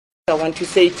I want to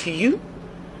say to you,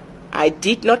 I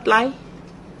did not lie,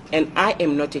 and I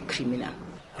am not a criminal.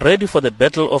 Ready for the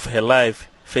battle of her life,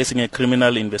 facing a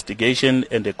criminal investigation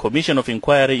and a commission of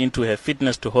inquiry into her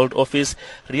fitness to hold office,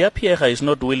 Riya Phiyega is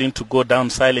not willing to go down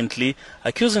silently,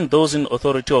 accusing those in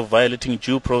authority of violating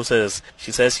due process.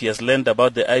 She says she has learned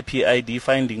about the IPID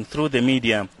finding through the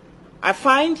media. I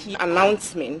find the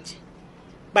announcement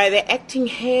by the acting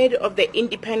head of the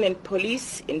Independent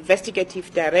Police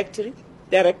Investigative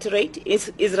Directorate,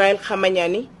 Israel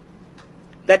Khamanyani,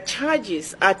 that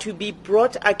charges are to be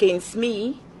brought against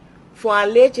me for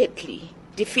allegedly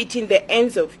defeating the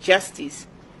ends of justice,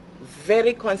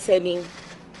 very concerning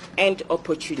and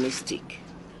opportunistic.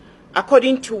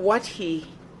 According to what he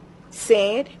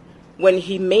said when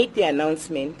he made the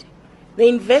announcement, the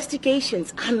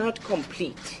investigations are not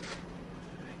complete,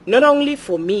 not only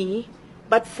for me,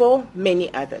 but for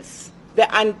many others. The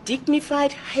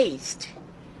undignified haste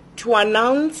to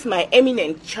announce my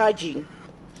imminent charging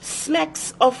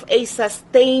smacks of a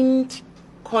sustained,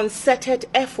 concerted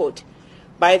effort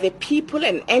by the people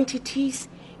and entities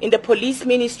in the police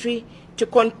ministry to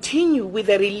continue with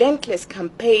a relentless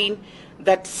campaign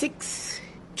that seeks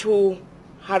to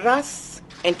harass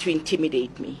and to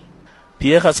intimidate me.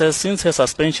 Phiyega says since her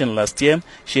suspension last year,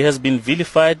 she has been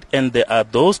vilified and there are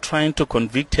those trying to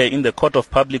convict her in the court of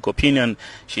public opinion.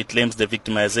 She claims the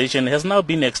victimization has now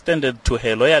been extended to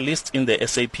her loyalists in the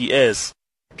SAPS.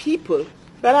 People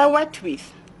that I worked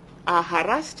with are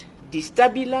harassed,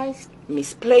 destabilized,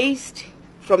 misplaced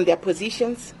from their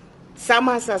positions. Some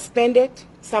are suspended,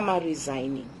 some are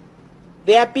resigning.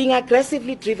 They are being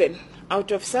aggressively driven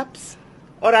out of SAPS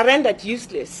or are rendered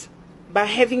useless by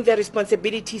having their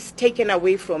responsibilities taken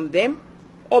away from them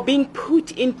or being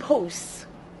put in posts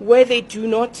where they do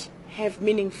not have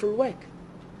meaningful work.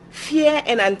 Fear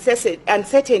and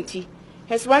uncertainty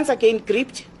has once again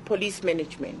gripped police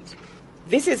management.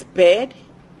 This is bad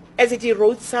as it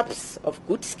erodes SAPS of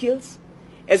good skills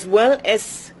as well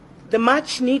as the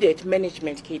much-needed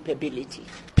management capability.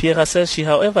 Phiyega says she,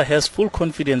 however, has full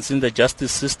confidence in the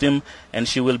justice system and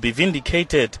she will be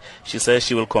vindicated. She says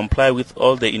she will comply with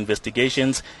all the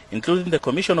investigations, including the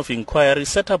commission of inquiry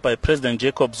set up by President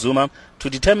Jacob Zuma to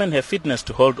determine her fitness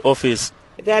to hold office.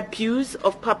 The abuse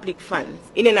of public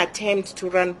funds in an attempt to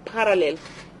run parallel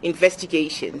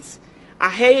investigations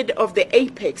ahead of the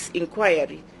apex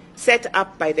inquiry set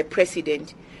up by the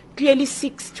President clearly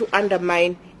seeks to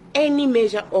undermine any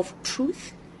measure of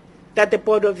truth that the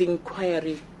board of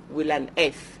inquiry will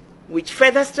unearth, which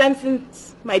further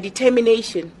strengthens my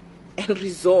determination and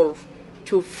resolve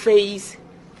to face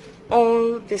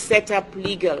all the set up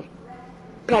legal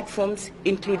platforms,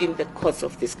 including the courts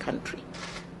of this country.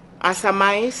 I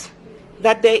surmise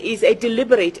that there is a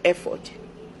deliberate effort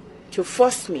to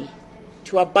force me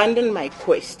to abandon my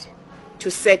quest to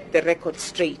set the record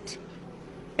straight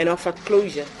and offer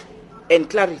closure and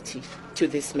clarity to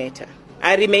this matter.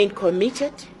 I remain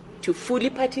committed to fully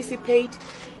participate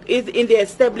in the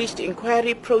established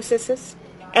inquiry processes,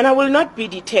 and I will not be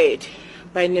deterred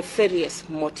by nefarious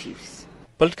motives.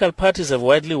 Political parties have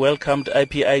widely welcomed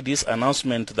IPID's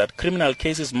announcement that criminal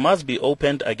cases must be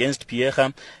opened against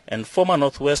Phiyega and former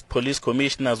Northwest Police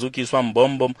Commissioner Zukiswa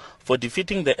Mbombo for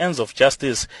defeating the ends of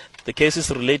justice. The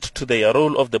cases relate to the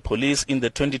role of the police in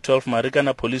the 2012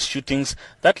 Marikana police shootings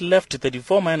that left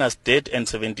 34 miners dead and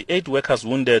 78 workers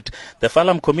wounded. The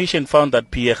Farlam Commission found that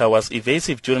Phiyega was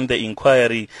evasive during the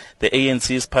inquiry. The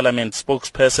ANC's parliament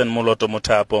spokesperson Moloto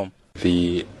Motapo.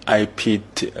 The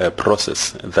IPID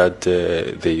process that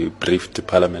they briefed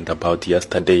Parliament about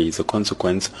yesterday is a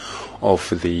consequence of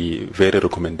the very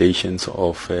recommendations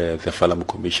of the Farlam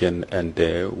Commission, and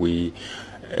we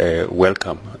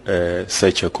welcome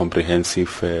such a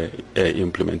comprehensive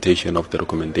implementation of the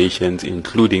recommendations,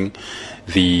 including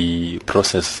the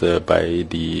process by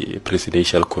the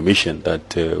Presidential Commission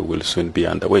that will soon be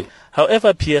underway.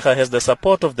 However, Phiyega has the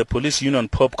support of the police union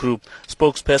POP group.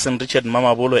 Spokesperson Richard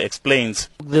Mamabolo explains.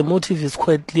 The motive is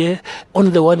quite clear.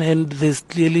 On the one hand, there's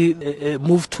clearly a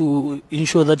move to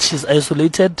ensure that she's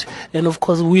isolated. And of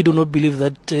course, we do not believe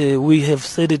that, we have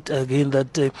said it again,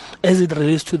 that as it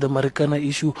relates to the Marikana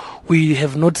issue, we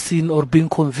have not seen or been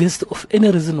convinced of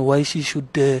any reason why she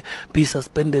should be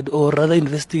suspended or rather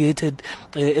investigated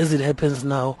as it happens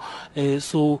now.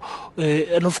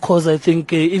 And of course, I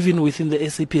think even within the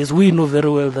SAPS, we know very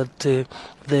well that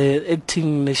the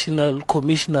acting national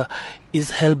commissioner is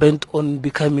hell-bent on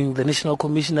becoming the national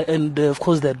commissioner, and of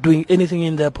course they're doing anything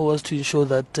in their powers to ensure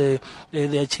that they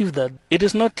achieve that. It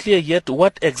is not clear yet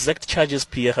what exact charges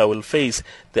Phiyega will face.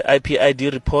 The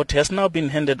IPID report has now been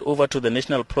handed over to the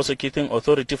National Prosecuting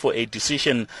Authority for a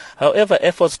decision. However,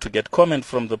 efforts to get comment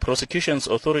from the Prosecutions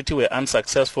Authority were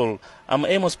unsuccessful. I'm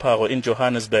Amos Phago in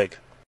Johannesburg.